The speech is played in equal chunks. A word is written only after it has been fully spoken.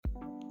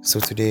So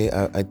today,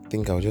 I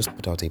think I'll just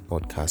put out a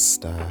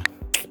podcast.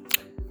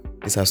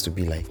 This has to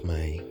be like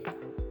my.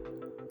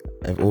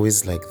 I've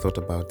always thought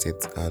about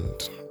it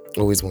and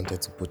always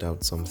wanted to put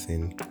out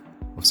something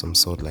of some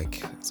sort,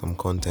 like some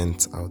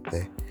content out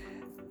there.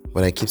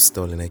 But I keep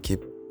stalling. I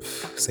keep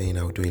saying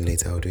I'll do it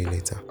later. I'll do it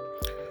later.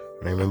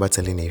 And I remember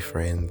telling a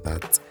friend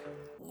that,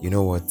 you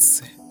know what?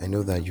 I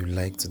know that you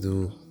like to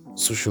do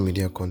social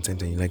media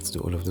content and you like to do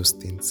all of those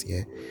things,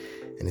 yeah.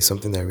 And it's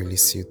something that really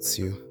suits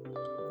you.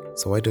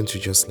 So why don't you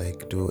just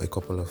do a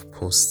couple of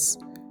posts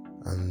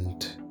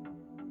and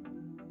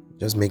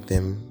just make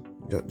them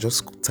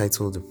just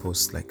title the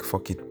post like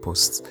fuck it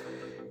posts.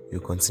 You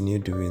continue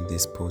doing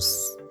these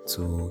posts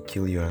to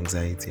kill your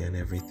anxiety and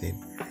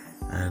everything.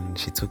 And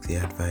she took the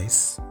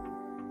advice.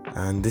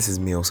 And this is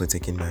me also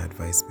taking my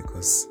advice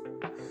because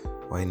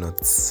why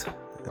not?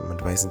 I'm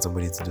advising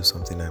somebody to do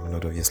something I'm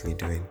not obviously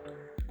doing.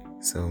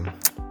 So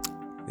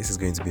this is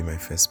going to be my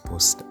first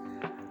post.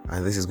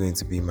 And this is going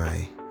to be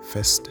my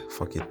first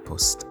fuck it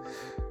post.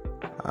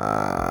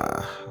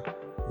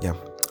 Yeah.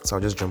 So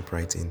I'll just jump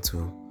right into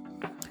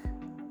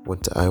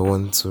what I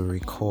want to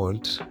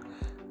record.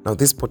 Now,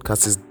 this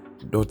podcast is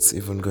not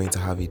even going to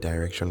have a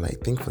direction. I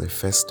think for the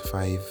first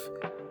 5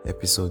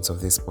 episodes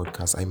of this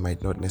podcast, I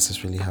might not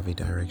necessarily have a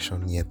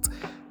direction yet,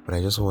 but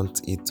I just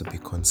want it to be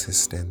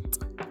consistent.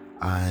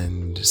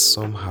 And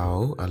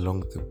somehow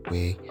along the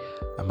way,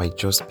 I might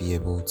just be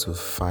able to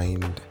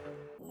find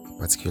a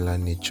particular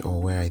niche or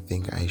where I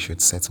think I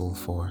should settle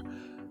for.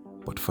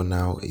 But for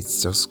now,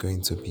 it's just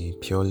going to be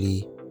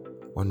purely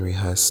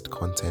unrehearsed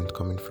content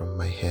coming from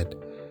my head.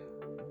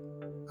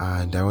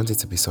 And I want it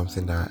to be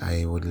something that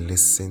I would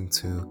listen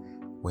to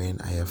when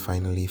I have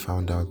finally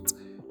found out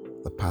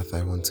the path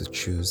I want to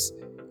choose.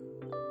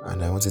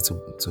 And I wanted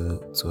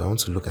I want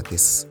to look at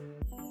this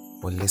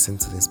or listen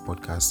to this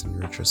podcast in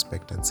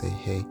retrospect and say,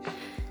 hey,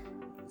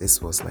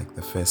 this was like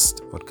the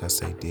first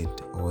podcast I did,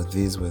 or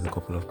these were the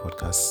couple of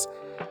podcasts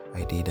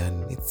I did,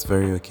 and it's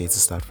very okay to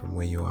start from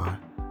where you are.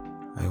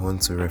 I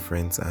want to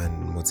reference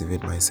and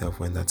motivate myself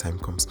when that time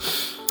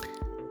comes.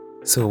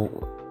 So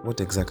what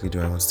exactly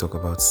do I want to talk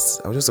about?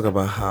 I'll just talk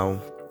about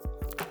how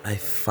I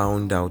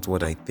found out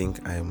what I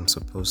think I am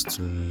supposed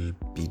to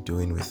be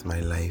doing with my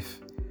life.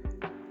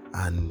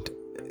 And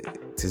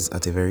it is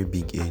at a very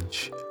big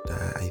age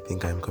that I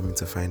think I'm coming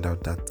to find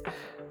out that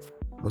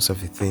most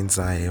of the things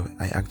I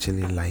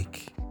actually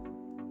like,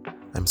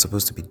 I'm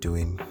supposed to be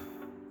doing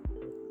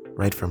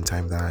right from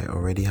time that I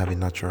already have a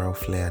natural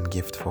flair and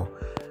gift for.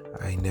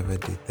 I never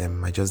did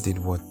them. I just did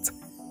what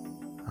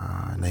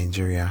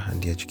Nigeria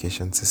and the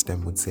education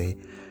system would say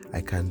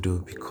I can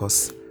do,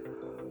 because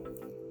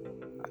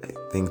I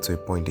think to a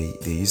point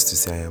they used to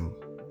say I am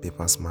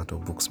paper smart or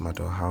book smart,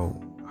 or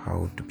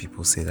how do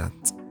people say that?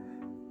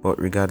 But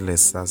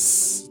regardless,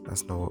 that's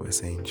not what we're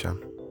saying,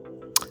 Cham.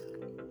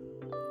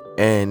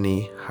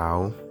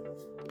 Anyhow,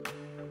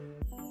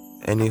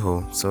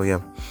 so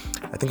yeah,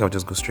 I think I'll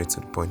just go straight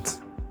to the point.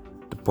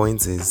 The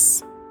point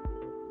is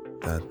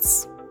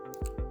that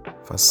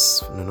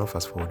not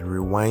fast forward,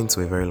 rewind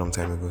to a very long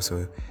time ago.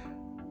 So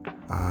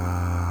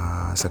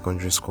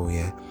secondary school,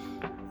 yeah.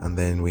 And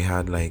then we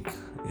had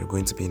you're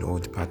going to be in all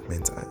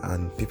departments,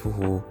 and people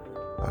who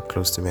are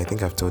close to me, I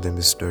think I've told them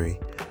this story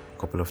a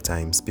couple of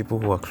times. People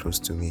who are close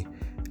to me,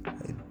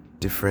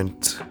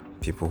 different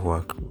people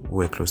who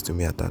were close to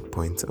me at that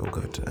point. Oh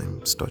god,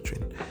 I'm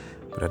stuttering,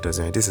 but that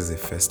doesn't. This is a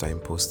first time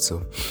post,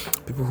 so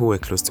people who were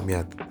close to me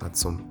at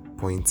some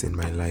point in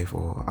my life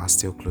or are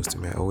still close to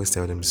me, I always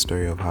tell them the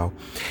story of how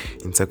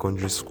in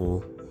secondary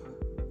school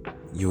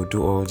you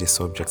do all the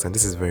subjects, and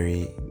this is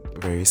very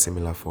very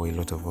similar for a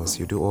lot of us.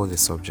 You do all the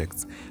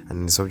subjects,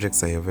 and the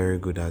subjects that you're very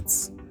good at,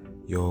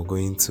 you're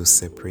going to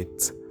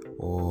separate,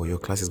 or your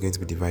class is going to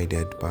be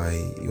divided by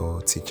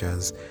your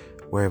teachers.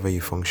 Wherever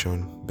you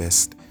function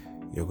best,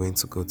 you're going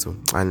to go to.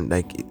 And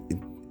it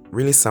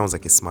really sounds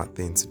like a smart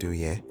thing to do,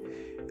 yeah.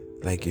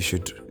 You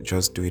should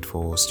just do it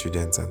for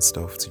students and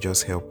stuff, to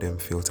just help them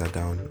filter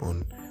down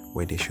on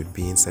where they should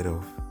be, instead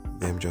of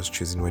them just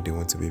choosing where they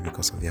want to be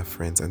because of their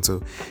friends. And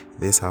so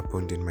this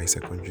happened in my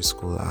secondary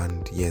school,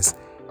 and yes,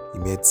 it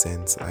made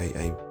sense.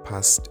 I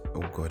passed.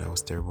 Oh god, I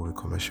was terrible with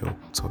commercial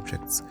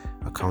subjects,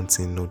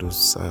 accounting, all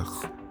those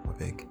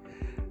beg.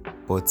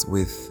 But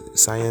with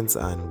science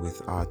and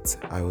with art,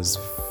 I was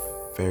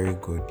very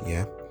good,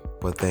 yeah.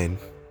 But then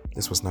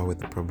this was not where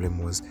the problem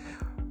was.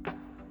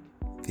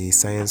 The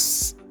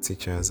science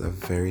teachers are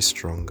very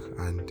strong,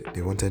 and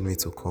they wanted me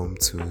to come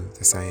to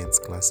the science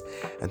class,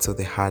 and so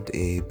they had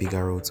a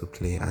bigger role to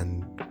play,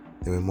 and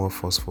they were more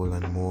forceful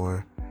and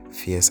more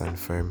fierce and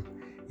firm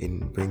in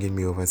bringing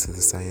me over to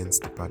the science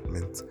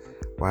department,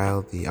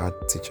 while the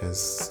art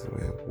teachers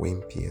were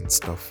wimpy and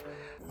stuff,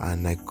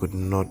 and I could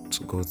not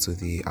go to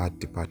the art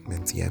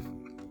department yet.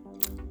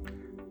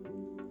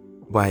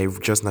 But I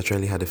just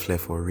naturally had a flair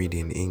for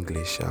reading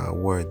English,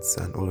 words,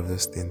 and all of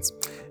those things.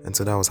 And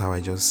so that was how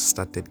I just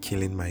started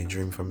killing my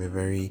dream from a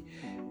very,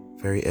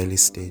 very early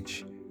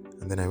stage.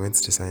 And then I went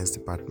to the science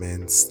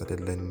department,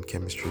 started learning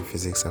chemistry,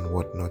 physics, and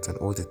whatnot, and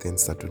all the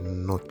things that do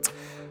not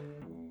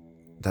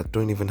that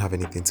don't even have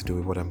anything to do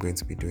with what I'm going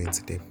to be doing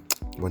today.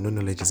 But no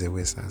knowledge is a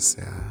waste, as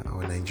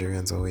our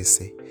Nigerians always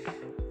say.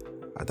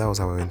 That was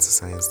how I went to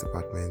science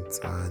department,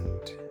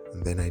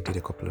 and then I did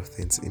a couple of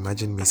things.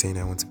 Imagine me saying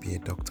I want to be a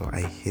doctor.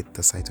 I hate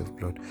the sight of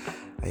blood.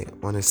 I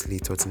honestly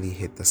totally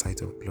hate the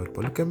sight of blood.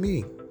 But look at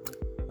me.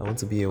 I want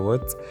to be a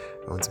what?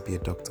 I want to be a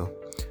doctor.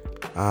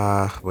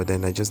 But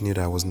then I just knew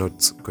that I was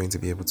not going to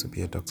be able to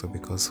be a doctor,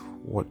 because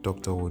what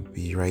doctor would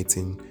be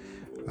writing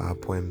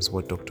poems?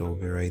 What doctor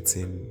would be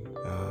writing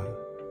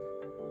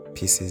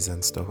pieces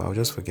and stuff? I'll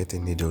just forget a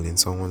needle in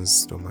someone's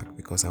stomach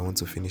because I want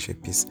to finish a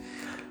piece.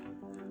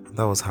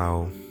 That was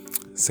how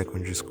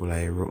secondary school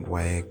I wrote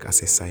WAEC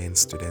as a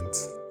science student.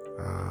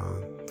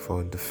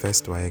 For the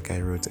first WAEC I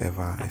wrote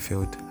ever, I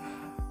failed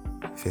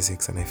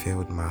physics and I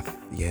failed math,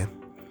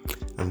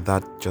 and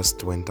that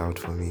just went out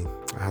for me.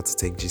 I had to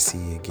take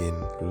GCE again,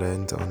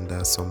 learned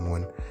under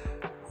someone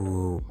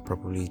who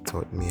probably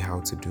taught me how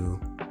to do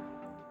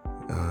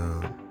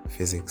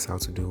physics, how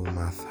to do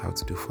math, how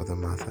to do further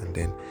math, and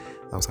then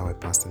that was how I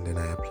passed. And then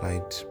I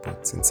applied,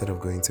 but instead of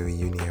going to a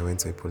uni, I went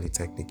to a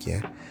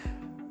polytechnic,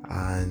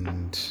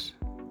 and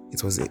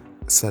it was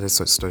started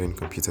studying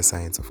computer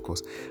science, of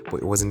course,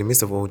 but it was in the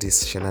midst of all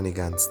these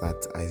shenanigans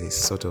that I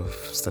sort of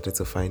started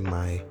to find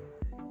my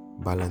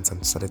balance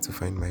and started to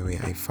find my way.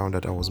 I found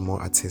that I was more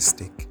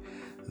artistic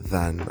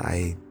than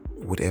I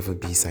would ever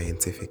be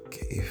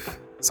scientific, if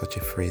such a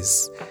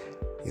phrase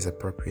is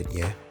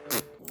appropriate,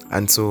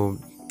 and so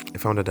I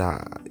found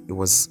that it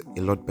was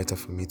a lot better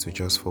for me to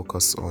just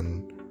focus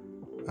on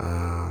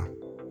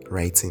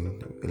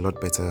writing, a lot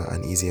better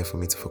and easier for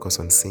me to focus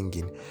on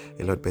singing,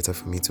 a lot better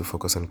for me to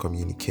focus on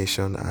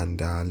communication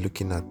and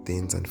looking at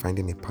things and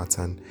finding a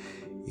pattern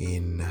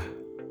in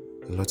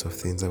a lot of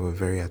things that were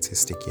very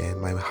artistic.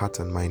 My heart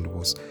and mind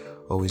was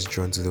always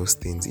drawn to those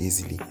things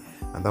easily,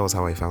 and that was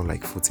how I found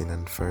like footing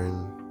and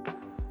firm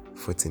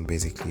footing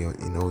basically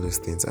in all those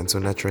things. And so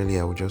naturally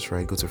I would just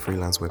write, go to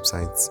freelance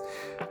websites,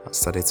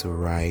 started to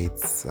write,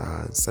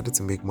 started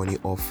to make money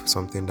off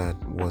something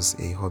that was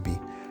a hobby,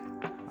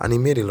 and it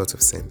made a lot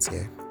of sense.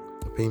 They're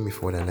paying me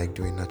for what I like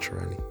doing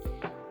naturally.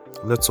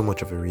 I'm not so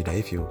much of a reader.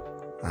 If you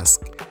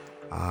ask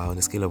on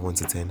a scale of 1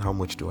 to 10, how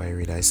much do I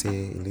read? I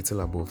say a little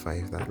above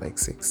 5, that like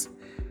 6.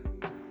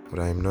 But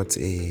I'm not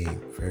a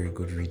very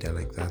good reader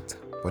like that.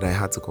 But I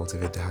had to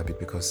cultivate the habit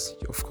because,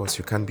 of course,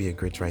 you can't be a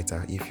great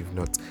writer if you've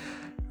not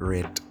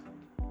read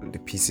the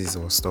pieces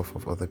or stuff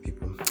of other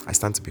people. I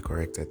stand to be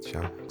corrected.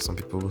 Some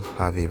people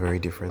have a very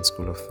different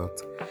school of thought.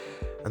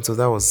 And so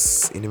that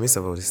was in the midst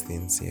of all these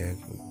things,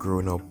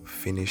 grown up,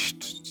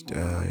 finished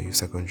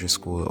secondary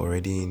school,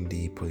 already in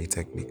the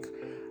polytechnic,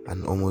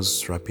 and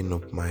almost wrapping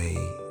up my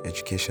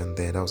education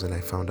there. That was when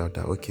I found out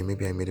that, okay,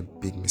 maybe I made a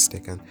big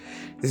mistake. And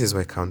this is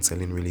where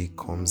counseling really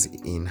comes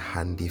in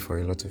handy for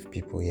a lot of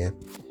people. We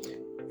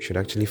should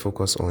actually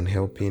focus on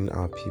helping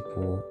our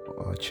people,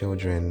 our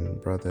children,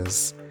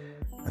 brothers,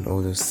 and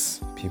all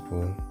those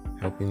people,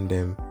 helping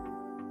them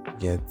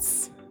get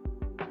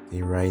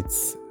the right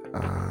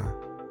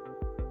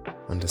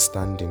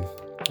understanding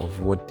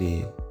of what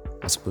they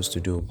are supposed to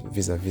do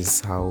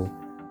vis-a-vis how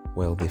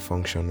well they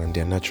function and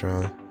their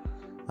natural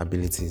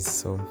abilities.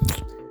 So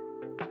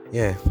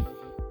the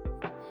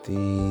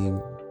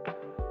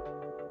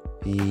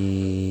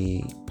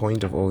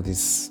point of all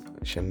this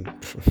I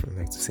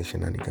like to say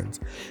shenanigans.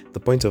 The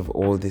point of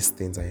all these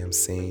things I am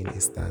saying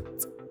is that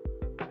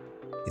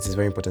it is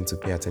very important to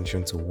pay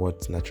attention to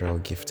what natural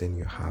gifting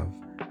you have,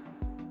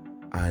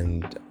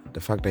 and the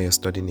fact that you're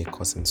studying a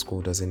course in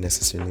school doesn't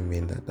necessarily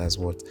mean that that's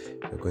what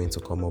you're going to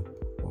come up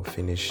or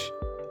finish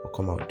or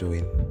come out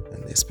doing,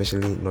 and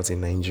especially not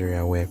in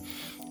Nigeria where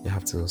you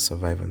have to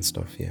survive and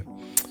stuff.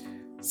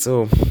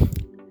 So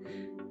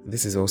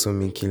this is also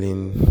me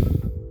killing,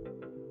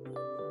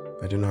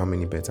 I don't know how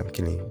many birds I'm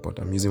killing, but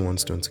I'm using one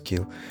stone to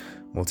kill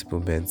multiple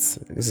birds.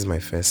 This is my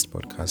first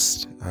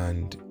podcast,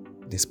 and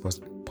this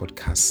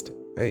podcast,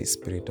 hey,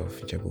 spirit of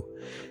Ijebu,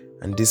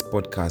 and this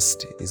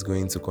podcast is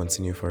going to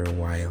continue for a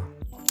while.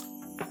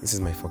 This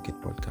is my fuck it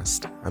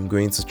podcast. I'm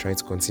going to try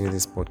to continue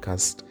this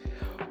podcast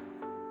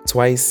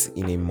twice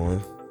in a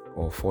month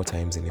or 4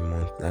 times in a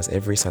month. That's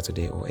every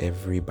Saturday or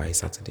every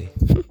bi-Saturday.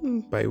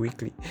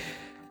 Bi-weekly.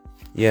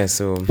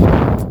 So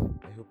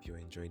I hope you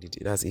enjoyed it.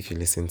 That's if you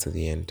listen to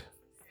the end.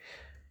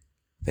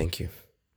 Thank you.